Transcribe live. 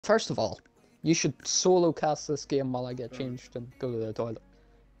First of all, you should solo cast this game while I get changed and go to the toilet.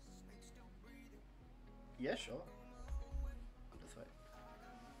 Yeah, sure. That's fine.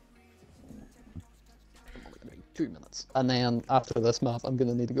 2 minutes. And then after this map, I'm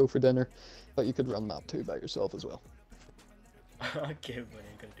gonna need to go for dinner. But you could run map 2 by yourself as well. Okay, what are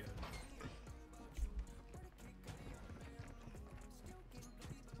you gonna do?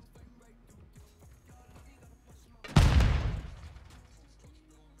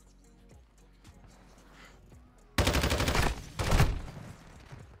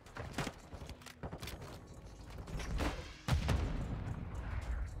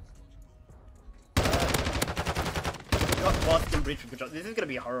 Boston Breach with This is gonna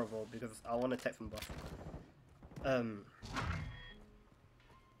be horrible because I want to text from Boston.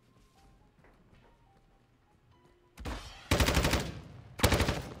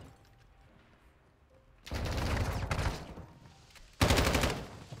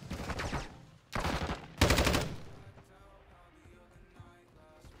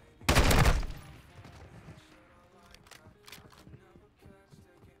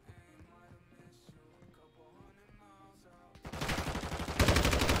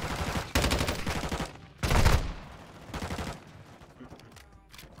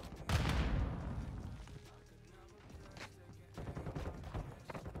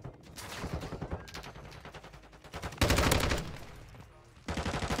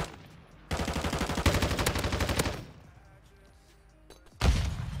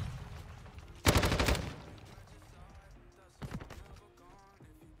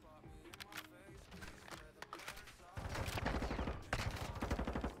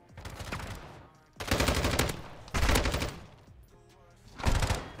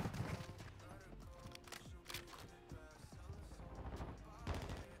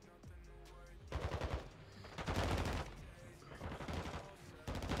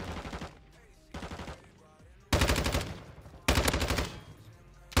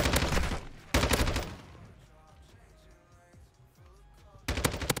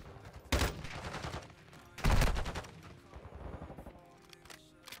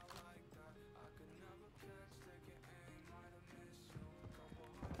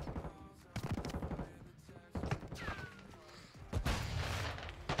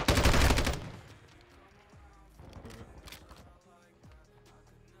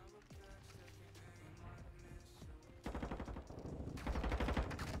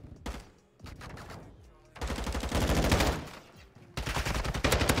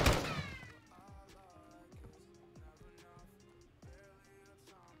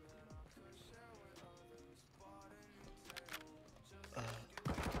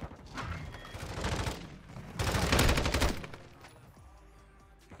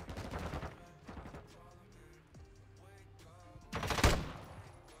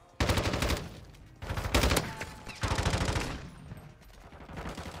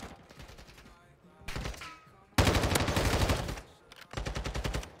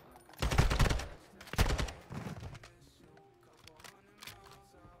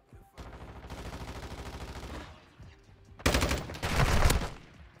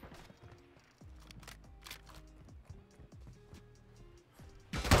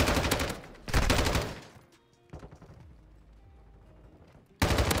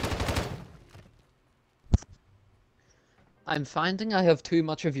 I'm finding I have too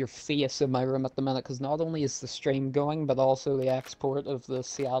much of your face in my room at the minute, because not only is the stream going, but also the export of the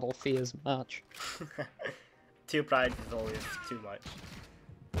Seattle FaZe match. 2 pride is always too much.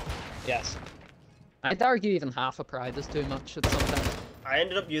 Yes. I'd argue even half a pride is too much at some time. I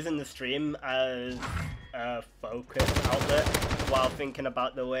ended up using the stream as a focus outlet while thinking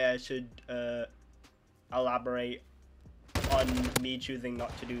about the way I should elaborate on me choosing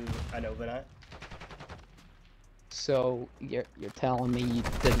not to do an overnight. So you're telling me you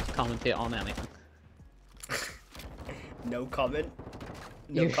didn't commentate on anything? No comment.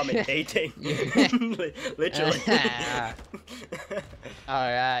 No commentating. Literally.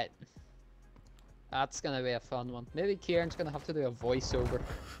 Alright. That's gonna be a fun one. Maybe Kieran's gonna have to do a voiceover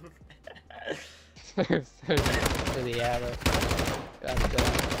for the error.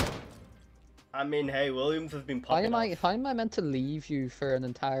 I mean, hey, Williams has been popping off. How am I meant to leave you for an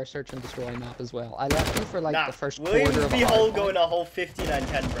entire search and destroy map as well? I left you for like the first Williams quarter of be whole going a whole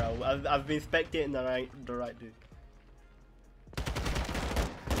 59-10, bro. I've been spectating the right dude.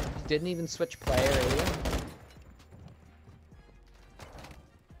 You didn't even switch player earlier.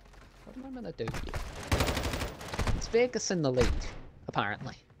 What am I gonna do here? It's Vegas in the lead,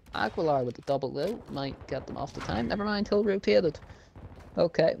 apparently. Aguilar with the double though might get them off the time. Never mind, he'll rotate it.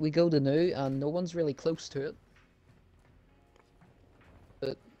 Okay, we go to new, and no one's really close to it.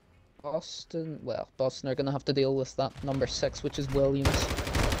 But Boston, well, Boston are going to have to deal with that number 6, which is Williams,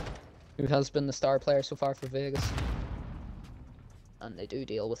 who has been the star player so far for Vegas. And they do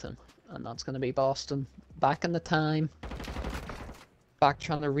deal with him. And that's going to be Boston back in the time. Back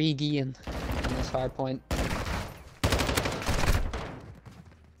trying to regain in this hard point.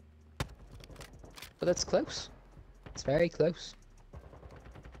 But it's close. It's very close.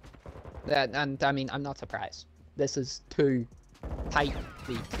 And I mean, I'm not surprised. This is two tightly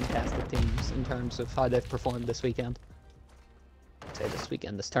contested teams in terms of how they've performed this weekend. Say this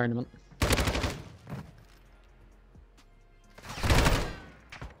weekend, this tournament.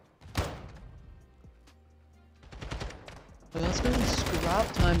 Well, that's been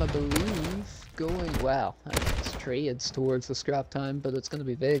scrap time, I believe. Going well. I mean, it's trades towards the scrap time, but it's going to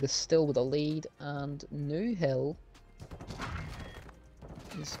be Vegas still with a lead, and New Hill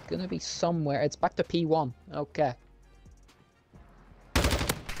is going to be somewhere. It's back to P1. Okay.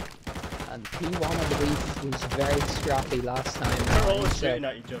 And P1, I believe, was very scrappy last time. They're all shooting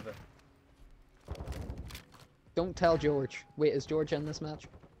at each other. Don't tell George. Wait, is George in this match?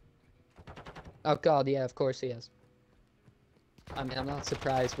 Oh god, yeah, of course he is. I mean, I'm not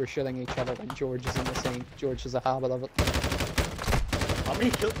surprised we're shooting each other when George is in the same. George has a habit of it. How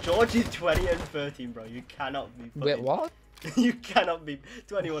many kills? George is 20 and 13, bro. You cannot be putting... Wait, what? You cannot be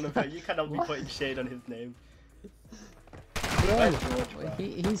 21 and 13. You cannot be putting shade on his name. Bro, George,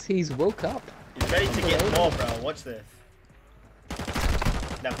 bro? He's woke up. He's ready to get more, bro. Watch this.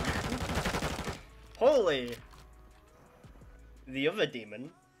 Now, holy! The other demon.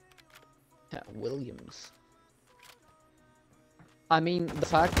 Yeah, Williams. I mean, the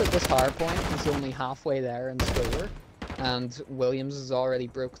fact that this hard point is only halfway there in score, and Williams has already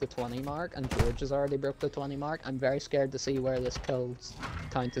broke the 20 mark, and George has already broke the 20 mark, I'm very scared to see where this kills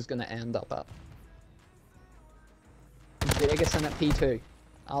count is going to end up at. Vegas in at P2.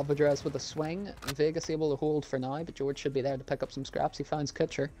 Alvarez with a swing. Vegas able to hold for now, but George should be there to pick up some scraps. He finds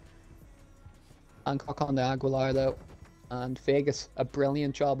Kutcher. Hancock on the Aguilar though. And Vegas, a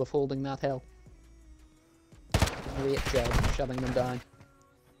brilliant job of holding that hill. Great job of shoving them down.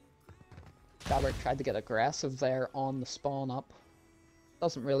 Chabert tried to get aggressive there on the spawn up.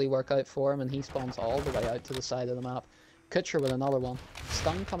 Doesn't really work out for him, and he spawns all the way out to the side of the map. Kutcher with another one.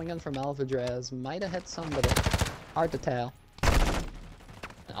 Stun coming in from Alvarez. Might have hit somebody. Hard to tell.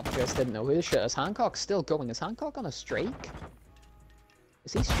 Alvarez didn't know who to shoot. Is Hancock still going? Is Hancock on a streak?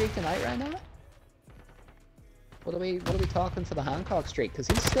 Is he streaking out right now? What are we talking for the Hancock streak? Because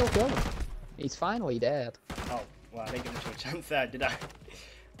he's still going. He's finally dead. Oh, well, I didn't give him a chance there, did I?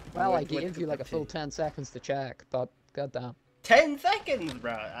 Well, I gave you like a full 10 seconds to check, but goddamn. 10 seconds,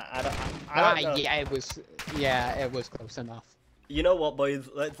 bro. I don't know. Yeah, it was close enough. You know what, boys?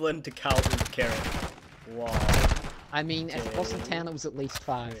 Let's learn to count with Karen. 1. I mean, if it wasn't 10, it was at least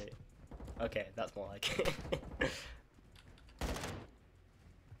 5. 3. Okay, that's more like it.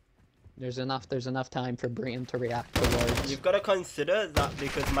 There's enough time for brain to react to words. You've got to consider that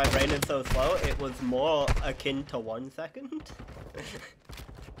because my brain is so slow, it was more akin to 1 second.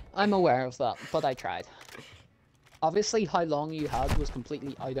 I'm aware of that, but I tried. Obviously, how long you had was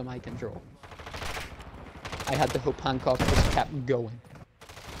completely out of my control. I had to hope Hancock just kept going.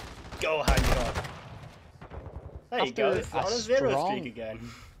 Go, Hancock! There you go, it's on a 0 streak again.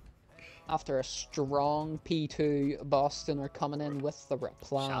 After a strong P2, Boston are coming in with the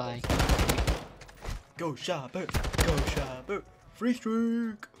reply. Go Shabert! Go Shabert! Free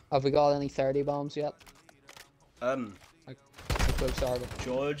streak! Have we got any 30 bombs yet? How close are we?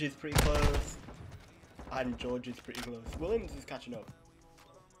 George is pretty close. And George is pretty close. Williams is catching up.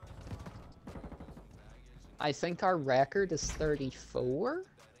 I think our record is 34?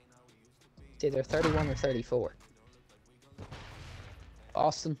 It's either 31 or 34.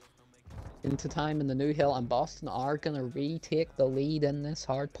 Boston into time in the New Hill, and Boston are going to retake the lead in this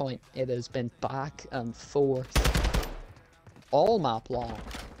hard point. It has been back and forth all map long.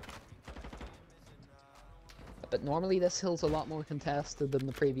 But normally this hill's a lot more contested than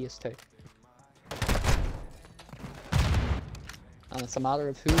the previous two. And it's a matter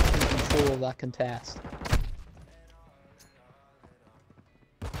of who can control that contest.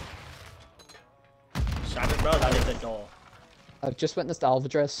 Shabert, bro, that is a door. I've just witnessed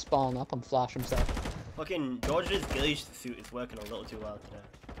Alvarez spawn up and flash himself. Fucking George's ghillie suit is working a little too well today.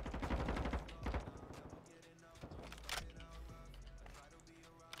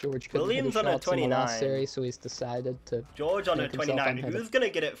 George couldn't Williams hit on a shots in the last 29. series, so he's decided to. George on a make himself 29. unhittable. Who's gonna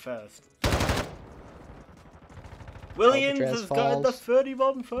get it first? Williams Alvarez has gotten the falls. 30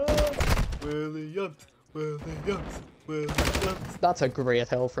 bomb first. Williams. That's a great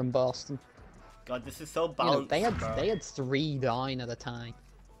hill from Boston. God, this is so You know, balanced. they bro. had 3 down at a time.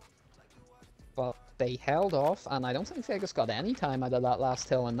 but they held off, and I don't think Vegas got any time out of that last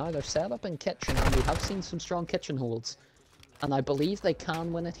hill, and now they're set up in kitchen, and we have seen some strong kitchen holds. And I believe they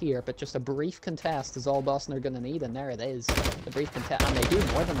can win it here, but just a brief contest is all Boston are going to need, and there it is. The brief contest, and they do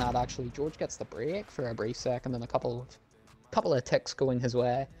more than that, actually. George gets the break for a brief second, and a couple of ticks going his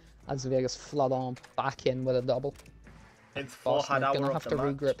way, as Vegas flood on back in with a double. It's Boston forehead are going hour to of have the to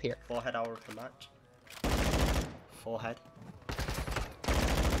match. regroup here. Forehead hour of the match. Forehead.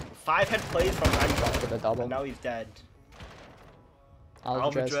 5-head plays from Angle. With a double. And now he's dead.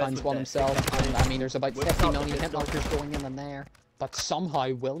 Alvarez finds one himself, and I mean, there's about 50 million hit markers going in there, but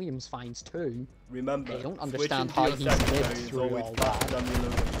somehow Williams finds two. Remember, they don't understand how he's lived through all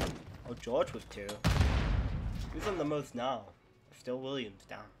that. Oh, George with two. Who's on the most now? Still Williams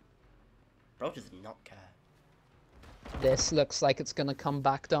down. Bro does not care. This looks like it's going to come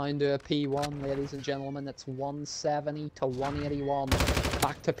back down to a P1, ladies and gentlemen. It's 170 to 181.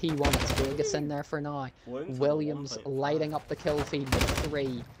 Back to P1. It's Vegas in there for now. Williams lighting up the kill feed with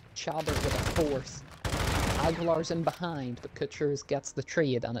 3. Chabot with a 4th. Aguilar's in behind, but Kutcher gets the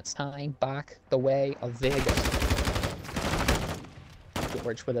trade, and it's tying back the way of Vegas.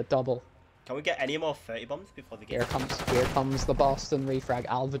 George with a double. Can we get any more 30 bombs before the game? Here comes the Boston refrag.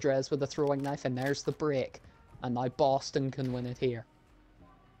 Alvarez with a throwing knife, and there's the break. And now Boston can win it here.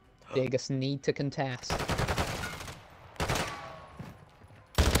 Vegas need to contest.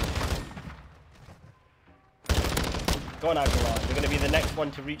 Go on, Aguilar. You're going to be the next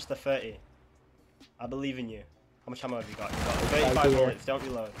one to reach the 30. I believe in you. How much ammo have you got? You got 35 bullets. Don't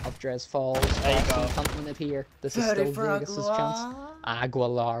reload. Alvarez falls. There you go. Can't win it here. This is still Vegas' chance.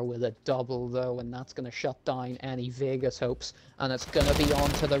 Aguilar with a double though, and that's going to shut down any Vegas hopes. And it's going to be on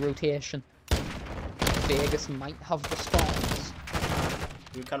to the rotation. Vegas might have the spawns.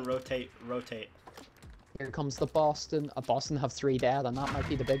 You can rotate. Here comes the Boston. Boston have 3 dead, and that might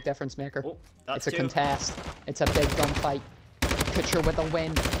be the big difference maker. Oh, it's a contest. It's a big gunfight. Kutcher with a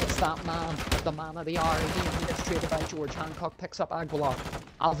win. It's that man, the man of the hour. He gets traded by George. Hancock picks up Aguilar.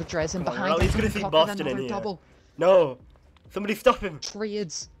 Alvarez in behind. Well, he's going to see Boston in here. Double. No, somebody stop him.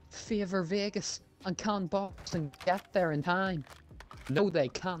 Trades favor Vegas, and can Boston get there in time? No, they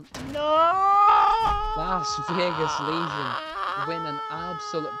can't. No! Las Vegas Legion win an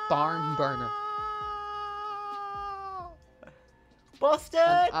absolute barn burner. Boston!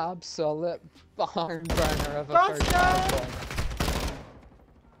 An absolute barn burner of a first half.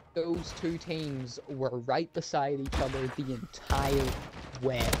 Those two teams were right beside each other the entire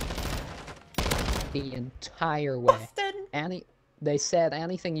way. The entire way. Boston! They said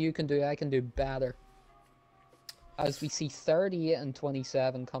anything you can do, I can do better. As we see 38 and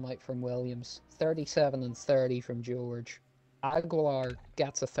 27 come out from Williams, 37 and 30 from George. Aguilar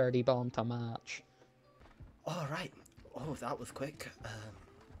gets a 30 bomb to match. All right. Oh, that was quick.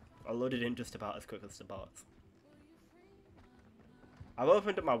 I loaded in just about as quick as the bots. I've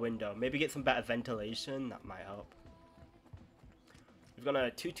opened up my window. Maybe get some better ventilation. That might help. We've got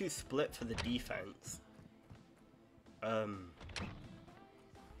a 2-2 split for the defense.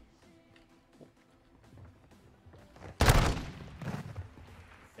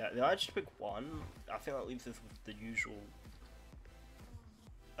 Yeah, they are just pick 1. I think that leaves us with the usual.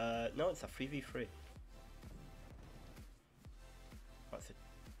 No, it's a 3v3. What's it?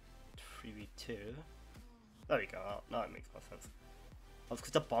 3v2. There we go. Now it makes more sense. That's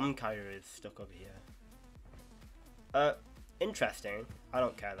because the bomb carrier is stuck over here. Interesting. I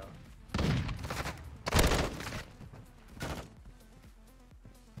don't care though.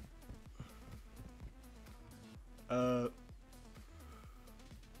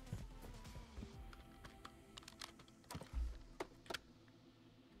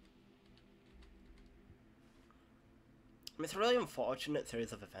 It's a really unfortunate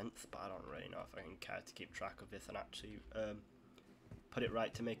series of events, but I don't really know if I can care to keep track of this and actually put it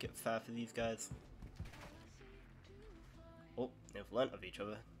right to make it fair for these guys. Oh, they've learnt of each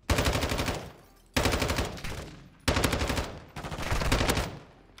other.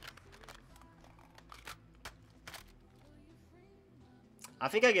 I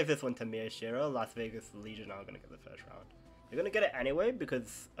think I give this one to Miyashiro. Las Vegas Legion are going to get the first round. They're going to get it anyway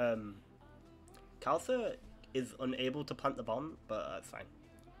because Kalsa is unable to plant the bomb, but that's fine.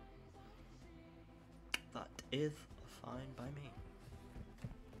 That is fine by me.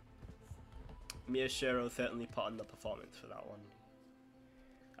 Miyashiro certainly put on the performance for that one.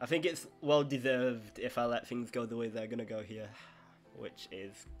 I think it's well deserved if I let things go the way they're gonna go here, which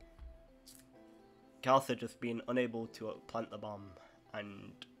is Kalsa just being unable to plant the bomb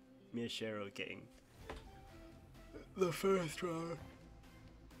and Miyashiro getting the first round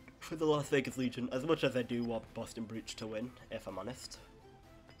for the Las Vegas Legion, as much as I do want Boston Breach to win, if I'm honest.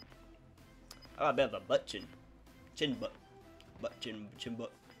 got a bit of a butt chin. Chin butt. Butt chin, chin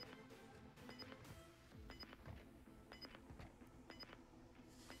butt.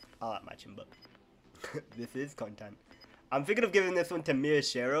 I like my chin butt. This is content. I'm thinking of giving this one to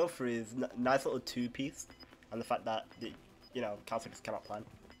Miyashiro for his nice little two-piece. And the fact that, you know, Calcics cannot plan.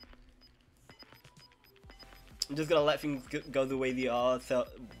 I'm just gonna let things go the way they are, so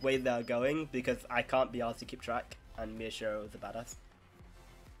way they're going, because I can't be asked to keep track, and Miyashiro is a badass.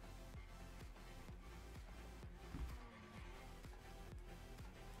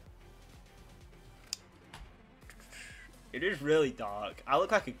 It is really dark. I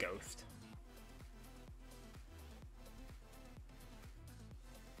look like a ghost.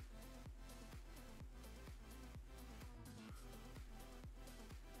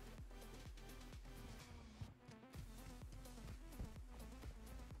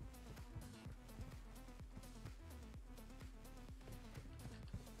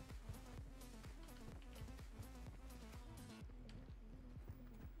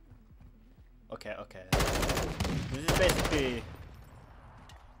 Okay. This is basically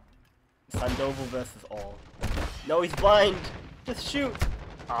Sandoval versus all. No, he's blind! Just shoot!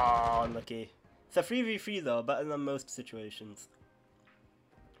 Ah, unlucky. It's a 3v3 though, better than most situations.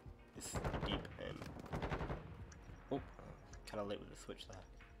 It's deep in. Oh, kinda late with the switch there.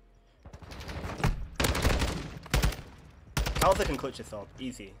 Calza can clutch this up,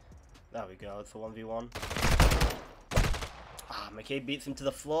 easy. There we go, it's a 1v1. Ah, McKay beats him to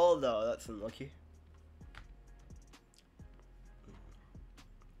the floor though, that's unlucky.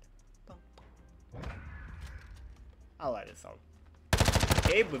 I like this song.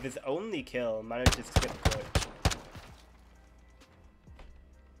 Gabe with his only kill managed to skip a clutch.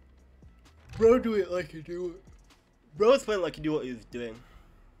 Bro do it like you do it. Bro's playing like he knew what he was doing.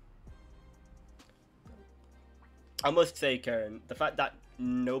 I must say, Karen, the fact that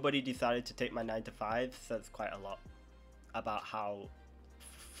nobody decided to take my 9 to 5 says quite a lot about how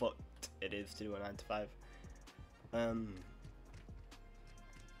fucked it is to do a 9 to 5.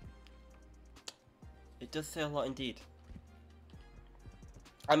 It does say a lot indeed.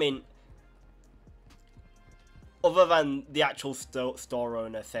 I mean, other than the actual store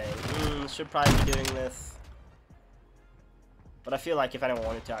owner saying, should probably be doing this. But I feel like if anyone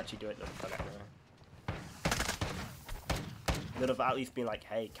wanted to actually do it, they'd have done it anyway. They'd have at least been like,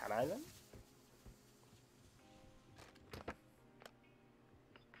 hey, can I then?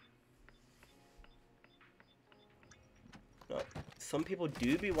 No, some people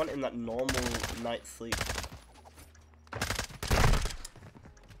do be wanting that normal night's sleep.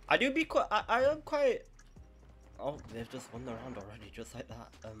 I do be quite, I am quite, oh, they've just won the round already, just like that.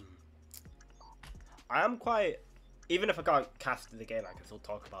 I am quite, even if I can't cast the game, I can still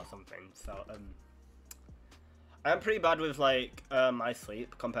talk about something, so, I am pretty bad with, like, my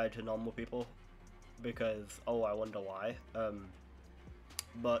sleep compared to normal people, because, oh, I wonder why,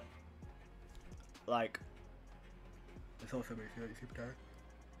 but, like, it's also makes me really super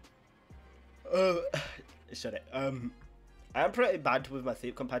tired. Shut it, I am pretty bad with my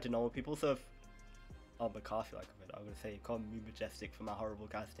sleep compared to normal people, so if... Oh, McCarthy, like I'm gonna say, call me majestic for my horrible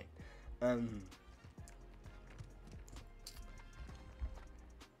casting.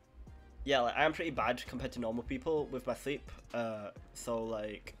 Yeah, like, I am pretty bad compared to normal people with my sleep, so,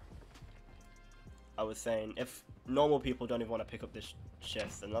 like... I was saying, if normal people don't even want to pick up this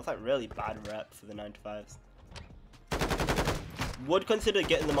shifts, then that's, like, really bad rep for the 9 to 5s. Would consider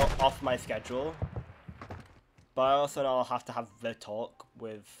getting them off my schedule. But I also know I'll have to have the talk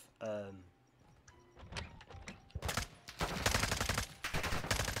with,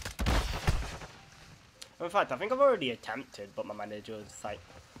 in fact, I think I've already attempted, but my manager was like,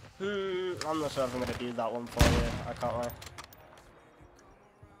 I'm not sure if I'm going to do that one for you, I can't lie.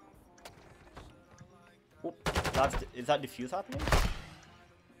 Oop, is that diffuse happening?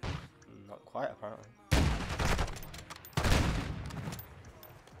 Not quite, apparently.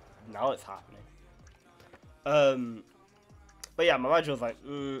 Now it's happening. But yeah, my manager was like,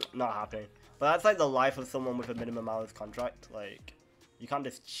 not happening. But that's like the life of someone with a minimum hours contract. Like, you can't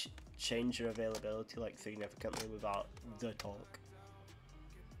just change your availability like significantly without the talk.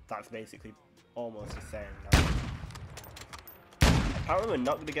 That's basically almost the same now. Apparently we're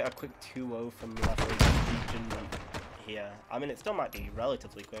not going to get a quick 2-0 from level region here. I mean, it still might be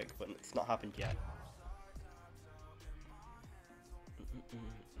relatively quick, but it's not happened yet.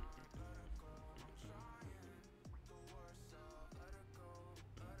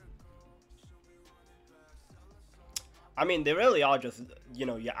 I mean, they really are just, you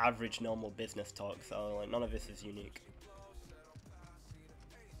know, your average normal business talk, so like, none of this is unique.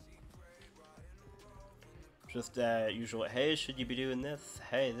 Just usual, hey, should you be doing this?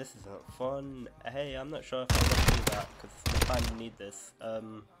 Hey, this isn't fun. Hey, I'm not sure if I want to do that, because I kind of need this.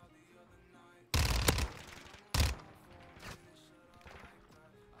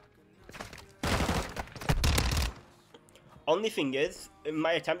 Only thing is, in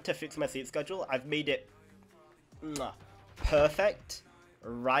my attempt to fix my sleep schedule, I've made it perfect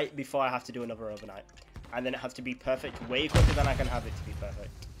right before I have to do another overnight. And then it has to be perfect way quicker than I can have it to be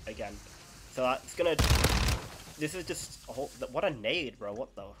perfect again. So that's gonna... This is just... What a nade, bro.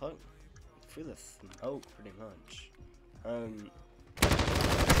 What the fuck? Through the smoke, pretty much.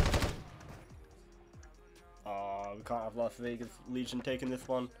 Oh, we can't have Las Vegas Legion taking this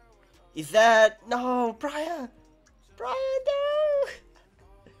one. Is that... No, Briar! Briar, no!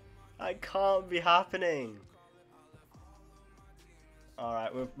 That can't be happening.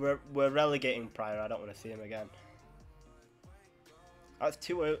 Alright, we're relegating Pryor. I don't want to see him again. That's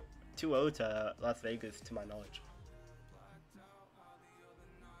 2-0 to Las Vegas, to my knowledge.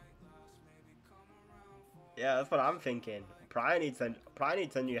 Yeah, that's what I'm thinking. Pryor needs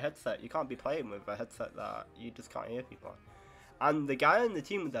a new headset. You can't be playing with a headset that you just can't hear people. And the guy on the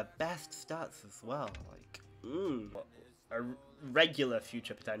team with the best stats as well. Like, a regular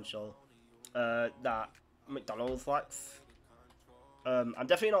future potential that McDonald's lacks. I'm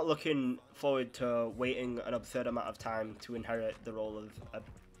definitely not looking forward to waiting an absurd amount of time to inherit the role of a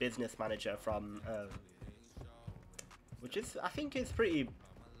business manager from, which is, I think, is pretty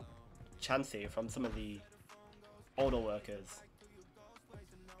chancy from some of the older workers.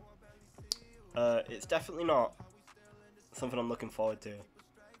 It's definitely not something I'm looking forward to.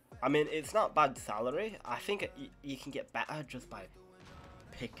 I mean, it's not bad salary. I think you can get better just by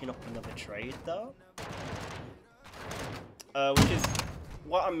picking up another trade, though. Which is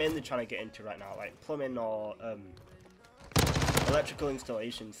what I'm mainly trying to get into right now. Like, plumbing or electrical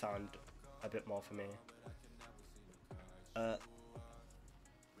installation sound a bit more for me.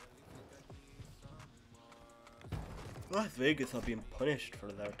 Las Vegas are being punished for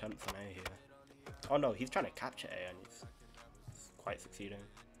their attempts on A here. Oh no, he's trying to capture A and he's quite succeeding.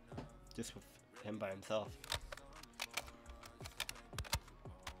 Just with him by himself.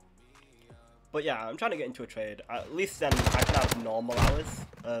 But yeah, I'm trying to get into a trade. At least then I can have normal hours.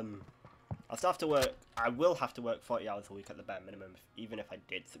 I'll still have to work. I will have to work 40 hours a week at the bare minimum, even if I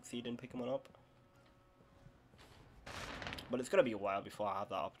did succeed in picking one up. But it's gonna be a while before I have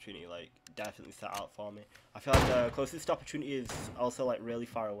that opportunity, like, definitely set out for me. I feel like the closest opportunity is also, like, really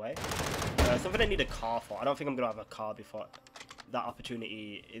far away. Something I need a car for. I don't think I'm gonna have a car before that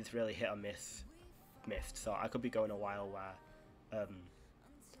opportunity is really hit or missed. So I could be going a while where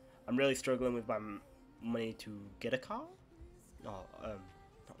I'm really struggling with my money to get a car. No,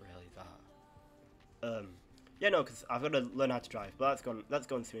 not really that. Yeah, no, because I've got to learn how to drive, but that's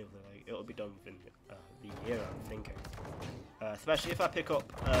going smoothly. Like, it'll be done within the year, I'm thinking. Especially if I pick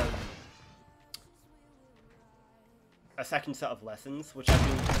up a second set of lessons, which I've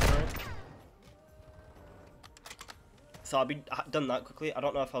been considering. So I'll be done that quickly. I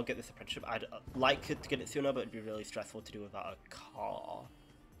don't know if I'll get this apprenticeship. I'd like to get it sooner, but it'd be really stressful to do without a car.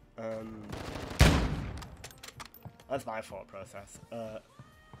 That's my thought process. And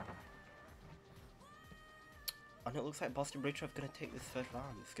it looks like Boston Bridge are going to take this first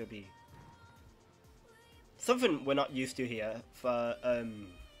round. It's going to be something we're not used to here for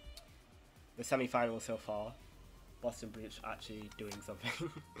the semi-final so far. Boston Bridge actually doing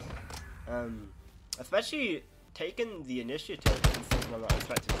something. Especially taking the initiative is something I'm not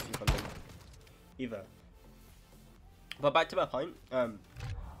expecting to see from them either. But back to my point, I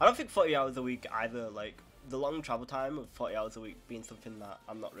don't think 40 hours a week either, like, the long travel time of 40 hours a week being something that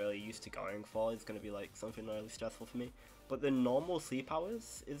I'm not really used to going for is going to be, like, something really stressful for me. But the normal sleep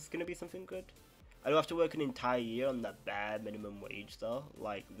hours is going to be something good. I do have to work an entire year on the bare minimum wage, though.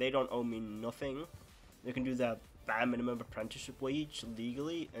 Like, they don't owe me nothing. They can do their bare minimum apprenticeship wage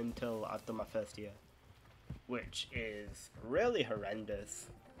legally until I've done my first year. Which is really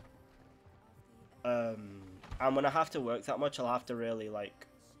horrendous. And when I have to work that much, I'll have to really, like...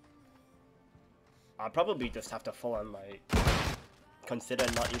 I'll probably just have to full on, like, consider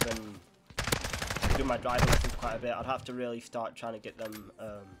not even do my driving lessons quite a bit. I'd have to really start trying to get them,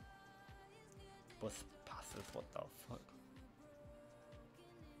 bus passes, what the fuck?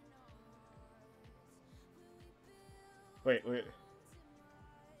 Wait.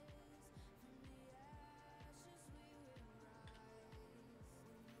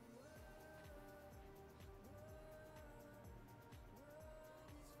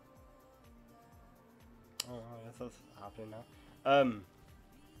 Oh, I guess that's happening now.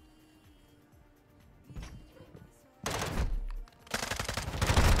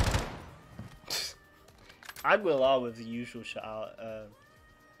 And Will R with the usual shutout.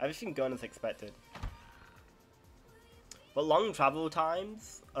 Everything going as expected. But long travel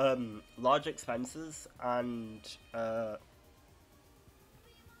times, large expenses, and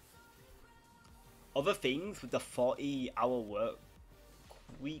other things with the 40-hour work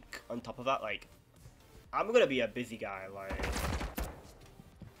week on top of that, like, I'm gonna be a busy guy, like,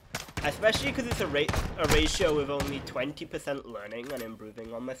 especially because it's a ratio with only 20% learning and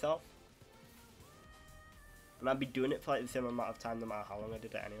improving on myself, and I'd be doing it for like the same amount of time no matter how long I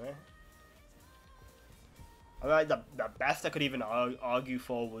did it anyway. I mean, like, the best I could even argue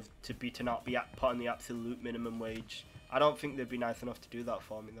for was to not be put on the absolute minimum wage. I don't think they'd be nice enough to do that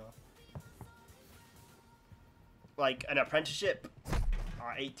for me though. Like, an apprenticeship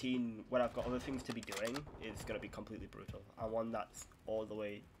at 18 when I've got other things to be doing is going to be completely brutal. And one that's all the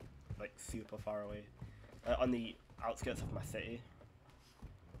way, like, super far away. On the outskirts of my city.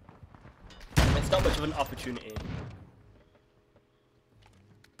 It's not much of an opportunity.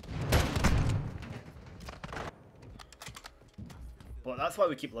 But that's why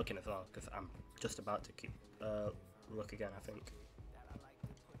we keep looking as well, because I'm just about to keep look again, I think.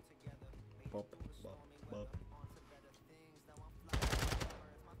 Bob, bob, bob.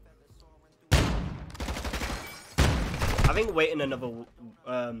 I think waiting another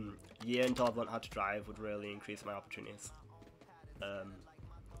year until I've learned how to drive would really increase my opportunities. I'll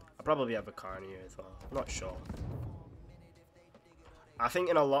probably have a car in a year as well. I'm not sure. I think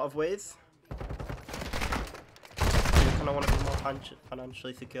in a lot of ways, I kind of want to be more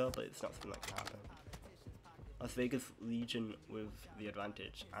financially secure, but it's not something that can happen. Las Vegas Legion with the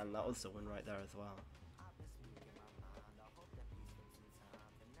advantage, and that was the win right there as well.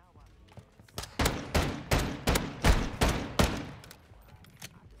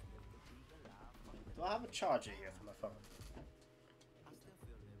 Do I have a charger here for my phone?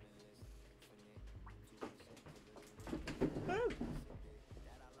 Oh.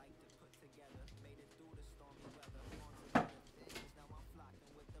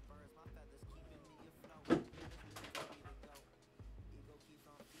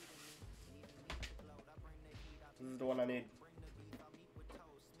 This is the one I need.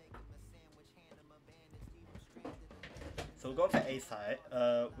 So we're going for A side.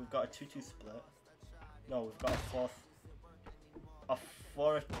 We've got a 2-2 split. No, we've got a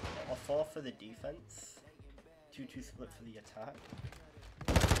 4 for the defense. 2-2 split for the attack.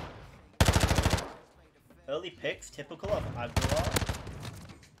 Early picks, typical of Aguilar.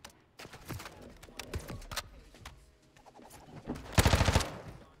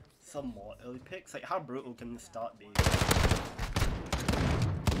 Some more early picks. Like, how brutal can this start be?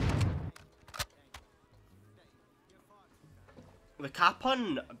 The cap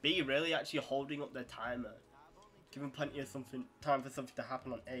on B really actually holding up their timer, giving plenty of time for something to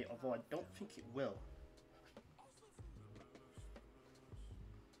happen on A, although I don't think it will.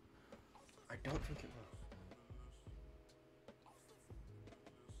 I don't think it will.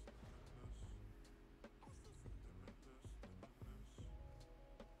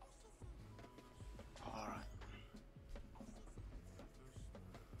 Alright.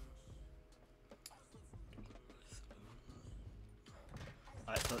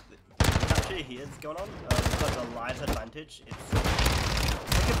 Alright, so actually here's going on. We've got the live advantage. It's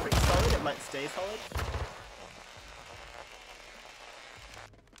looking pretty solid. It might stay solid.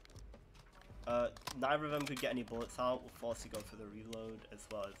 Neither of them could get any bullets out. We'll force to go for the reload as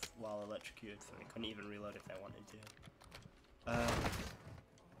well as while electrocuted, so they couldn't even reload if they wanted to.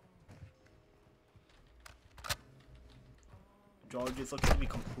 George is looking to be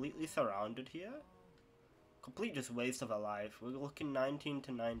completely surrounded here. Complete just waste of a life. We're looking 19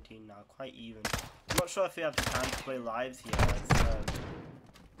 to 19 now, quite even. I'm not sure if we have the time to play lives here. As,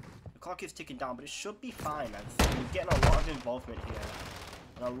 the clock is ticking down, but it should be fine. As we're getting a lot of involvement here.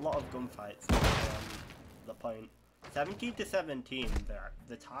 And a lot of gunfights the point. 17 to 17 there.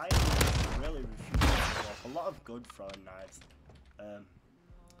 The tie is really refusing to go off. A lot of good throwing knives.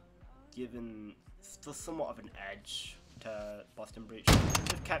 Given still somewhat of an edge to Boston Breach.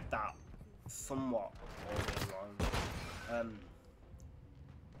 We've kept that somewhat all day long.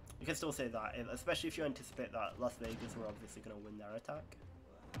 You can still say that, especially if you anticipate that Las Vegas were obviously going to win their attack.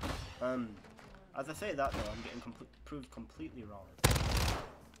 As I say that though, I'm getting proved completely wrong.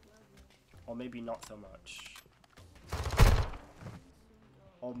 Or maybe not so much.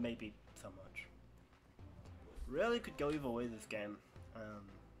 Or maybe so much. Really could go either way this game.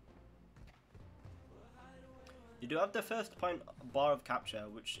 You do have the first point bar of capture,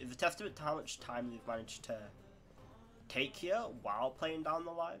 which is a testament to how much time they've managed to take here while playing down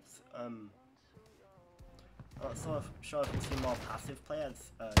the lives. not sure if we see more passive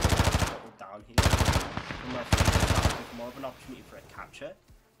players settle down here. Unless there's more of an opportunity for a capture.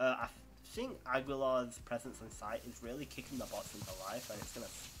 I think Aguilar's presence on site is really kicking the bots into life, and it's gonna.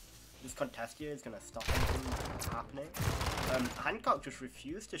 This contest here is gonna stop anything happening. Hancock just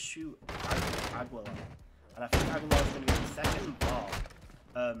refused to shoot Aguilar, and I think Aguilar's gonna get the second bomb.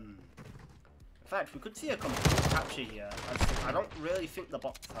 In fact, we could see a complete capture here. I don't really think the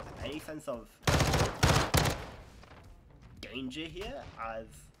bots have any sense of danger here, as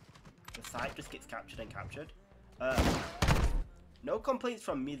the site just gets captured and captured. No complaints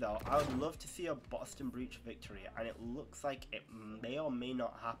from me though. I would love to see a Boston Breach victory, and it looks like it may or may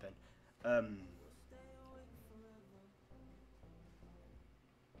not happen. We've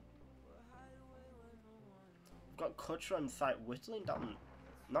got Kutcher on site whittling down,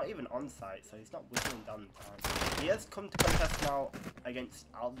 not even on site, so he's not whittling down the time. He has come to contest now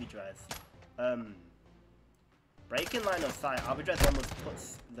against Alvidrez. Breaking line of sight, Alvidrez almost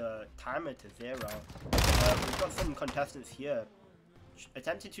puts the timer to 0. We've got some contestants here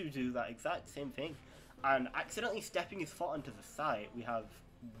attempted to do that exact same thing, and accidentally stepping his foot onto the site. We have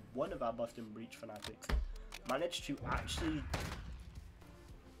one of our Boston Breach fanatics managed to actually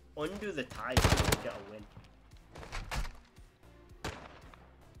undo the tie to get a win.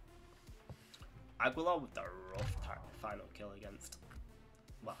 Aguilar with the rough final kill against,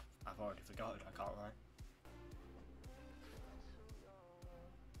 well, I've already forgotten, I can't lie.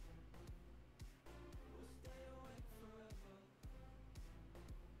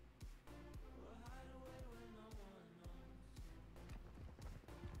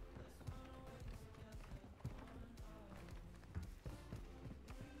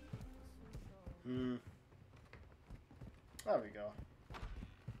 There we go.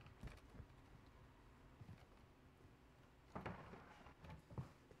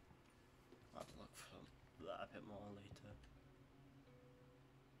 I'll have to look for that a bit more later.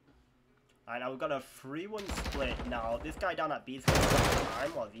 Alright, now we've got a 3-1 split. Now, this guy down at B is going to stop the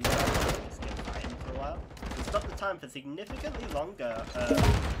time while these guys are just getting fighting for a while. We'll stop the time for significantly longer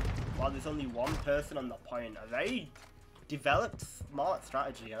while there's only one person on the point. A very developed, smart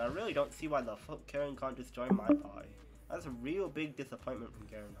strategy, and I really don't see why the fuck Karen can't just join my party. That's a real big disappointment from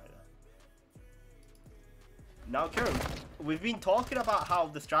Karen right there. Now, Karen, we've been talking about how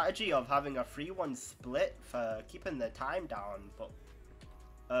the strategy of having a 3-1 split for keeping the time down, but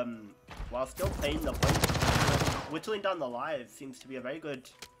while still playing the point, whittling down the lives seems to be a very good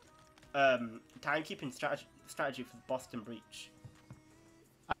timekeeping strategy for the Boston Breach.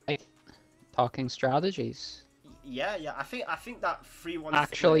 Talking strategies. Yeah, I think that 3-1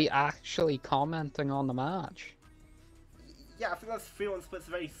 actually commenting on the match. Yeah, I think that's 3-1 split's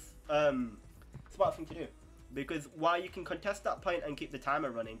a very smart thing to do, because while you can contest that point and keep the timer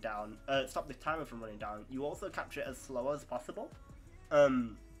running down, stop the timer from running down, you also capture it as slow as possible,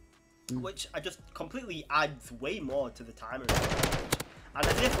 which just completely adds way more to the timer. And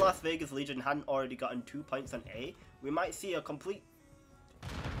as if Las Vegas Legion hadn't already gotten 2 points on A, we might see a complete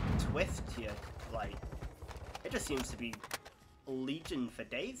twist here. Like, it just seems to be Legion for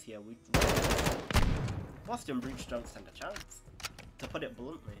days here. Boston Breach don't stand a chance, to put it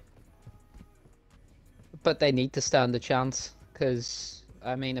bluntly. But they need to stand a chance, because,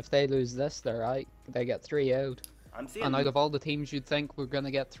 I mean, if they lose this, they're out. They get 3-0'd. And out of all the teams you'd think were going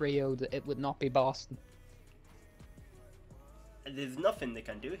to get 3-0'd, it would not be Boston. There's nothing they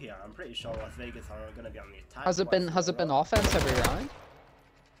can do here. I'm pretty sure Las Vegas are going to be on the attack. Has it been offense every round?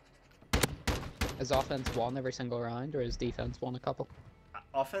 Has offense won every single round, or has defense won a couple?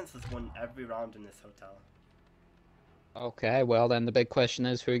 Offense has won every round in this hotel. Okay, well then the big question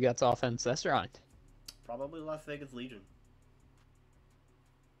is, who gets offense this round? Probably Las Vegas Legion.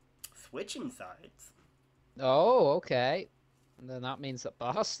 Switching sides. Oh, okay. Then that means that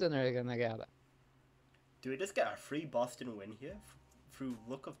Boston are gonna get it. Do we just get a free Boston win here through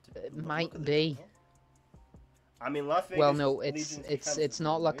look of? It might be. I mean, Las Vegas. Well, no, it's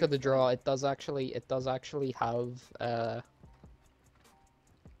not luck of the draw. It does actually have.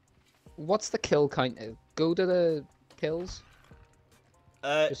 What's the kill count? Go to the kills.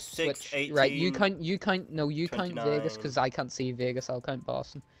 Just 6, switch. 18, right, you count. No, you 29. count Vegas, because I can't see Vegas. I'll count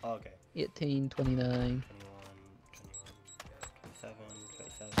Boston. Oh, okay. 18, 29. 21, 27,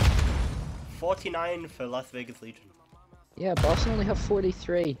 27. 49 for Las Vegas Legion. Yeah, Boston only have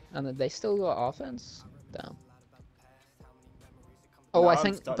 43, and they still got offense. Damn. Oh, No, I I'm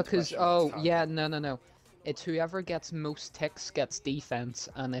think starting to because question what's yeah, no. It's whoever gets most ticks gets defense,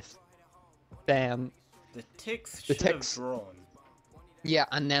 and if then the ticks should have drawn. Yeah,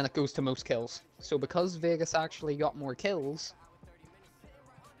 and then it goes to most kills. So because Vegas actually got more kills,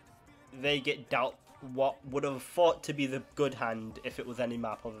 they get dealt what would have thought to be the good hand if it was any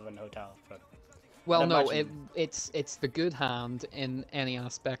map other than hotel. But Well, no, imagine... it's the good hand in any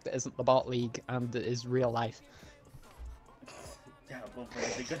aspect that isn't the bot league and is real life. Yeah, well, but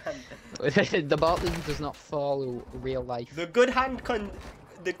the good hand. The bot league does not follow real life. The good hand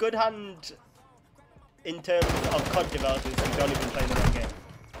in terms of COD developers who don't even play the game.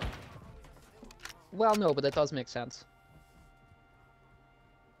 Well, no, but it does make sense.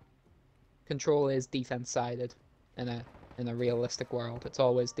 Control is defense-sided in a realistic world. It's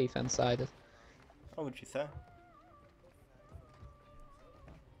always defense-sided. What would you say?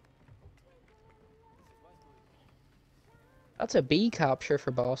 That's a B capture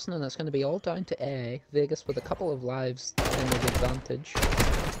for Boston, and it's going to be all down to A. Vegas with a couple of lives in the advantage.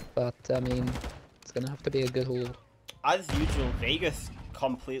 But, I mean, it's going to have to be a good hold. As usual, Vegas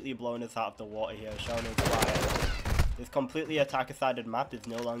completely blown us out of the water here, showing us why this completely attacker-sided map is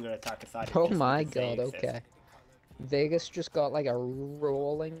no longer attacker-sided. Oh my god, okay. Vegas just got like a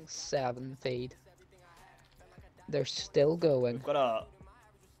rolling 7 feed. They're still going. We've got a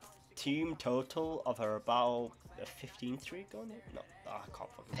team total of about a 15 streak going here? No, I can't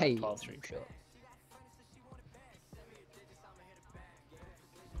fucking Hey, 12 streak. sure.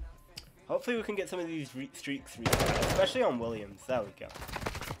 Hopefully we can get some of these streaks restarted, especially on Williams. There we go.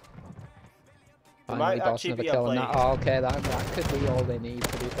 Finally, Boston have a kill. Oh, okay, that could be all they need,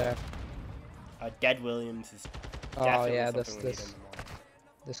 to be fair. Dead Williams is oh definitely yeah, something we need in the morning.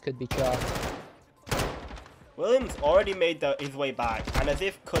 this could be chalk. Williams already made his way back, and as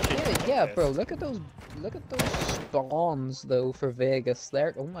if Kutcher Yeah, bro, look at those spawns though for Vegas.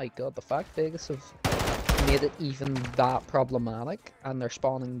 There, oh my god, the fact Vegas have made it even that problematic, and they're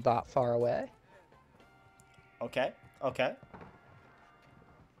spawning that far away. Okay, okay.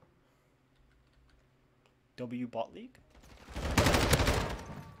 W bot league.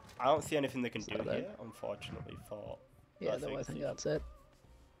 I don't see anything they can do here, unfortunately. For yeah, no, I think that's it.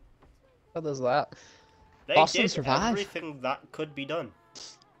 What is that? They Boston did survived. everything that could be done.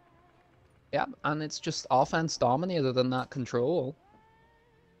 Yeah, and it's just offense dominated in that control.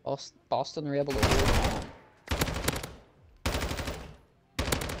 Boston are able to hold on.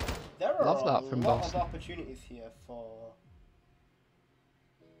 There are Love that from a lot Boston. of opportunities here for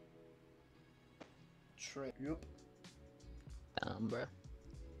trade. Yep. Damn, bro.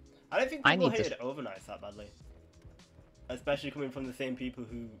 I don't think people hated overnights that badly. Especially coming from the same people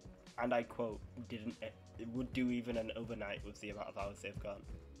who, and I quote, would do even an overnight with the amount of hours they've gone.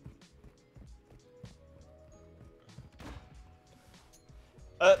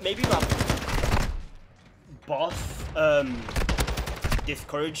 Maybe my boss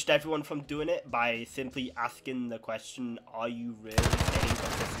discouraged everyone from doing it by simply asking the question, are you really staying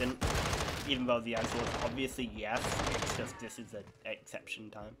consistent? Even though the answer was obviously yes, it's just this is an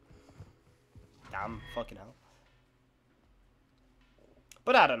exception time. Damn, fucking hell.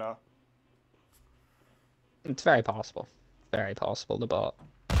 But I don't know. It's very possible. Very possible the bot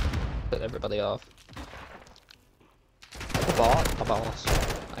put everybody off. The bot? The boss.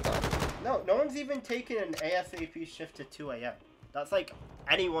 My god. No one's even taken an ASAP shift to 2 AM. That's like,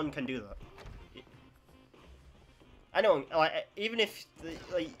 anyone can do that. Anyone, like, even if,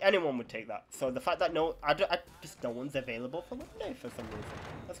 like, anyone would take that. So the fact that just no one's available for Monday for some reason.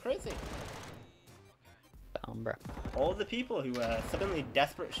 That's crazy. Damn, bro. All the people who were suddenly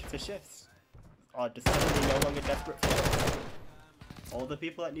desperate for shifts are just suddenly no longer desperate for shifts. All the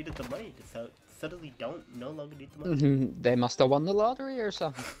people that needed the money just suddenly no longer need the money. They must have won the lottery or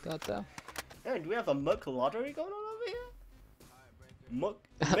something. Goddamn. Yeah, do we have a muck lottery going on over here?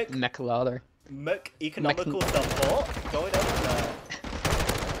 Mech lottery. Muck economical support going on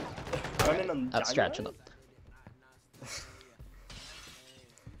running on That's stretching it.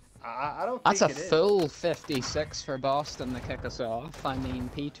 I don't That's think a full 56 for Boston to kick us off. I mean,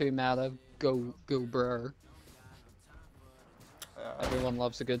 P2 meta, go Brewer. Everyone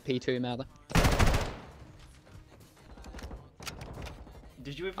loves a good P2 meta.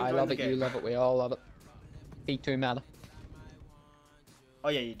 Did you even I join love the it, game? you love it, we all love it. P2 meta. Oh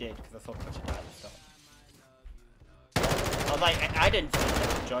yeah, you did, because I saw Kutcher die at the start. I was like, I didn't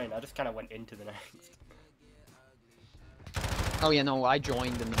join, I just kind of went into the next. Oh yeah, no, I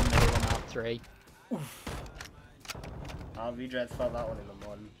joined in the middle of map 3. Oof. V-Dreads felt that one in the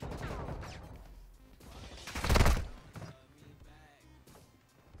morning.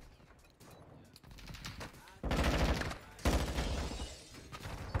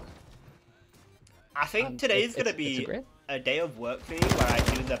 I think today's gonna be a day of work for me where I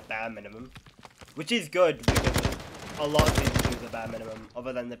do the bare minimum. Which is good, because a lot of people do the bare minimum,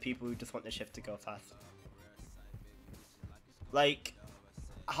 other than the people who just want the shift to go fast. Like,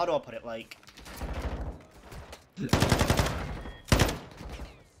 how do I put it? Like, The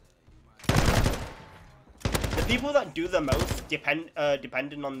people that do the most,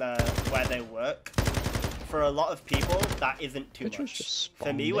 depending on where they work, for a lot of people, that isn't too much.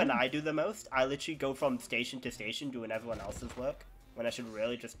 For me, when I do the most, I literally go from station to station doing everyone else's work, when I should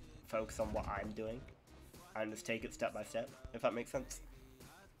really just focus on what I'm doing, and just take it step by step, if that makes sense.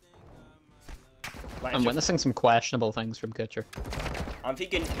 Like, I'm witnessing some questionable things from Kutcher. I'm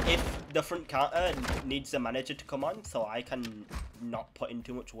thinking if the front counter needs the manager to come on so I can not put in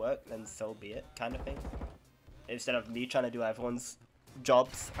too much work, then so be it, kind of thing. Instead of me trying to do everyone's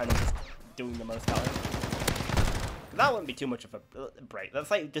jobs and just doing the most out of it. That wouldn't be too much of a break. That's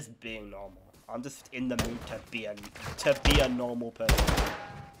like just being normal. I'm just in the mood to be a normal person.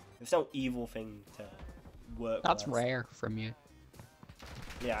 There's no evil thing to work. That's rare from you.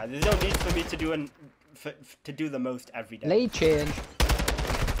 Yeah, there's no need for me to do the most every day. Lead change.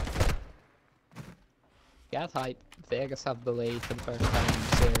 Get hype. Vegas have the lead for the first time in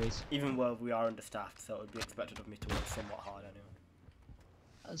the series. Even though we are understaffed, so it would be expected of me to work somewhat hard anyway.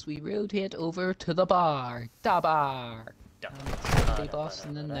 As we rotate over to the bar. Da bar.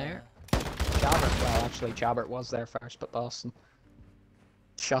 Boston in there. Chabert, well actually Chabert was there first, but Boston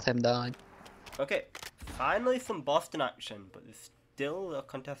shut him down. Okay, finally some Boston action, but there's still a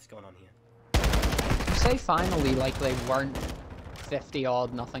contest going on here. You say finally like they weren't 50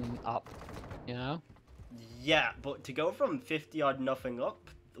 odd nothing up, you know? Yeah, but to go from 50 odd nothing up,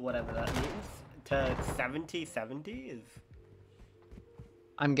 whatever that means, to 70-70 is...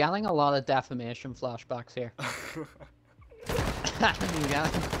 I'm getting a lot of defamation flashbacks here. I'm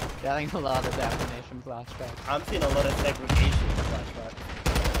getting a lot of defamation flashbacks. I'm seeing a lot of segregation flashbacks.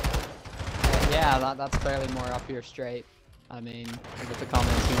 Yeah, that's clearly more up your straight. I mean, with the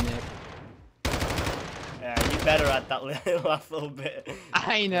comments you make. Yeah, you better add that last little bit.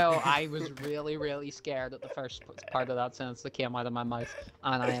 I know, I was really scared at the first part of that sentence that came out of my mouth,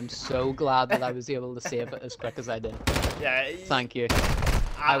 and I am so glad that I was able to save it as quick as I did. Yeah. Thank you.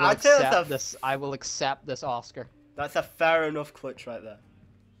 I will accept this Oscar. That's a fair enough clutch right there.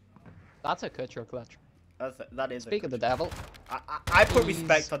 That's a Kutcher clutch. That is. Speak of the devil. I put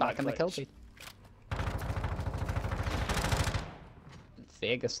respect on that back in the kill feed.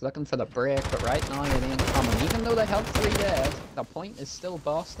 Vegas looking for the break, but right now it ain't coming. Even though they have 3 dead, the point is still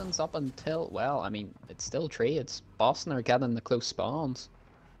Boston's up until, well, I mean, it's still trades. Boston are getting the close spawns.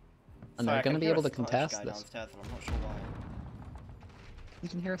 And they're going to be able to contest this. I'm not sure why. You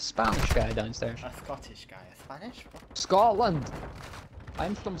can hear a Spanish guy downstairs. A Scottish guy. A Spanish? Scotland!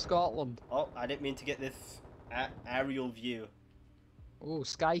 I'm from Scotland. Oh, I didn't mean to get this aerial view. Oh,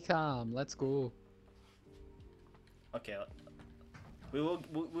 Skycam, let's go. Okay, we will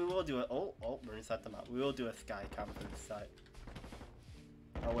do it. Oh, we're inside the map. We will do a sky cam for this site.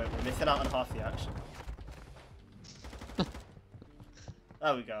 Oh wait, we're missing out on half the action.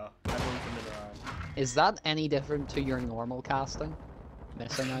 There we go. Everyone's coming around. Is that any different to your normal casting?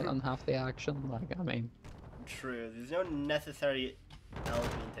 Missing out on half the action? Like, I mean... True, there's no necessary L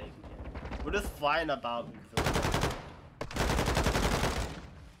being taken here. We're just flying about.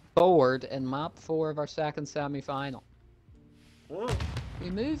 Forward in map 4 of our second semi-final. Ooh. We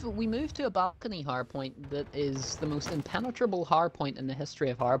move to a balcony hardpoint that is the most impenetrable hardpoint in the history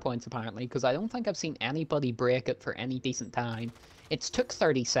of hardpoints, apparently, because I don't think I've seen anybody break it for any decent time. It's took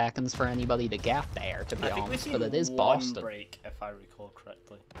 30 seconds for anybody to get there, to be honest, but it is Boston. Break, if I recall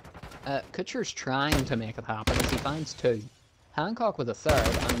correctly. Kutcher's trying to make it happen as he finds 2. Hancock with a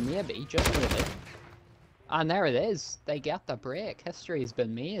 3rd, and maybe, just maybe. And there it is. They get the break. History's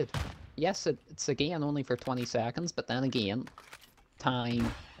been made. Yes, it's again only for 20 seconds, but then again, time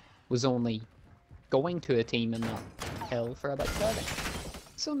was only going to a team in that hill for about 30.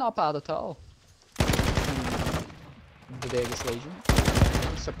 So not bad at all. The Vegas Legion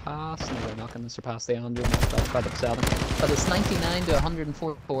surpass. No, they're not going to surpass the 100. That's quite upsetting. But it's 99 to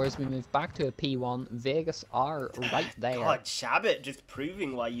 144 as we move back to a P1. Vegas are right there. God, Shabbat just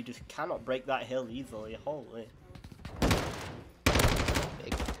proving why you just cannot break that hill easily. Holy.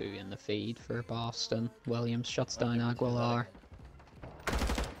 Big 2 in the feed for Boston. Williams shuts down Aguilar.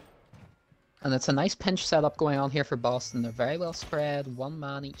 And it's a nice pinch setup going on here for Boston. They're very well spread, 1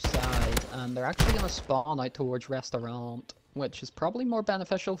 man each side, and they're actually going to spawn out towards Restaurant, which is probably more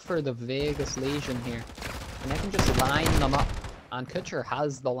beneficial for the Vegas Legion here. And they can just line them up, and Kutcher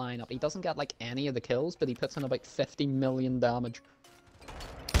has the lineup. He doesn't get like any of the kills, but he puts in about 50 million damage.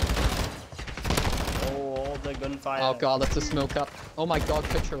 Oh, the gunfire. Oh god, it's a smoke up. Oh my god,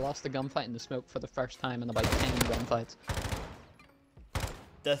 Kutcher lost the gunfight in the smoke for the first time in about 10 gunfights.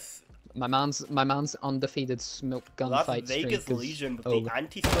 This... My man's undefeated smoke gunfight streak is Legion with the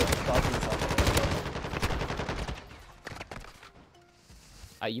anti-smoke goggles on it.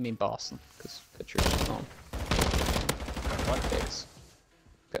 You mean Boston, because Kutcher's on Vegas.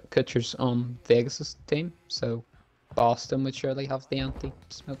 Kutcher's on Vegas's team, so Boston would surely have the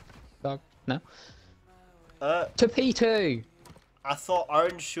anti-smoke dog. No. To P2. I saw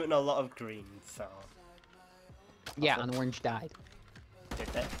orange shooting a lot of green, so. Yeah, and orange died. Did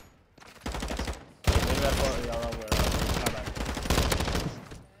they? Yes. Maybe I thought the other way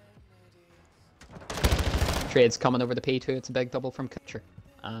around. Trade's coming over to P2. It's a big double from Kutcher.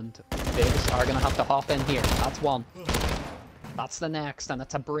 And Vegas are going to have to hop in here. That's one. That's the next, and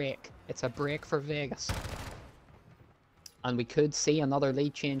it's a break. It's a break for Vegas. And we could see another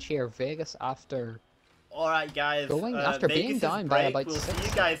lead change here. Vegas after... Alright guys, going after Vegas being down break. by about we'll 6. see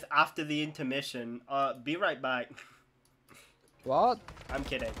you guys after the intermission. Be right back. What? I'm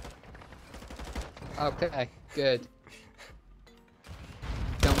kidding. Okay, good.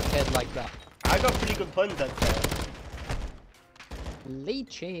 Don't kid like that. I got pretty good puns that time. Lead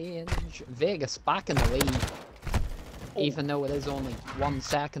change. Vegas back in the lead. Even though it is only 1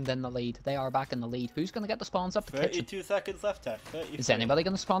 second in the lead, they are back in the lead. Who's going to get the spawns up to 32 kitchen? seconds left there. Is anybody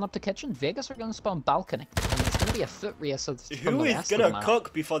going to spawn up to kitchen? Vegas are going to spawn balcony. And it's going to be a foot race from Who the is rest going of to the map.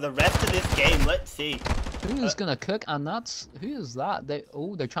 cook before the rest of this game? Let's see. Who is going to cook? And that's... Who is that?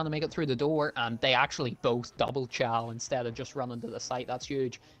 They're trying to make it through the door, and they actually both double chow instead of just running to the site. That's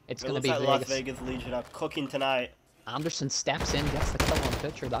huge. It's going to be like Vegas. Las Vegas Legion are cooking tonight. Anderson steps in, gets the kill on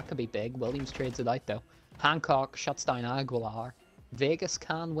Pitcher. That could be big. Williams trades it out, though. Hancock shuts down Aguilar. Vegas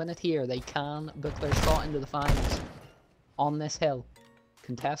can win it here. They can book their spot into the finals. On this hill.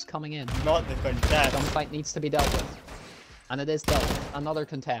 Contest coming in. Not the contest. Gunfight needs to be dealt with. And it is dealt with. Another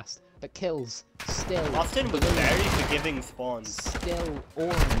contest. But kills. Still. Austin was blue. very forgiving spawns. Still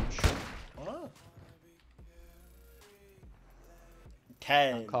orange. Oh.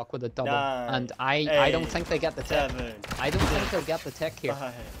 10. Hancock with a double. 9, and I don't 8, think they get the tick. 7. I don't think they'll get the tick here.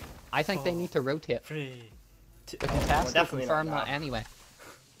 5, I think they need to rotate. 3, 2. The contest will confirm that anyway.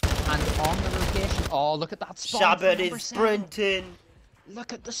 And on the rotation, oh look at that spawn. Shabbat is sprinting.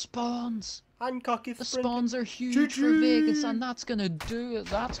 Look at the spawns. Hancock is The sprinting. spawns are huge for Vegas, and that's gonna do it.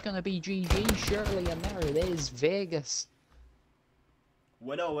 That's gonna be GG surely, and there it is, Vegas.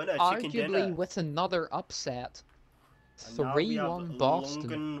 Winner, winner, chicken Arguably dinner. with another upset. And now we have 3-1 Boston.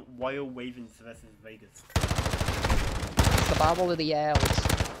 Longan Wild Ravens versus Vegas. It's the battle of the L's.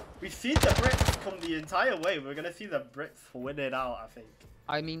 We've seen the Brits come the entire way. We're gonna see the Brits win it out, I think.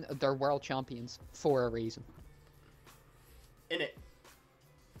 I mean, they're world champions for a reason. In it.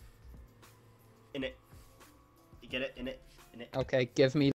 In it. You get it? In it. In it. Okay, give me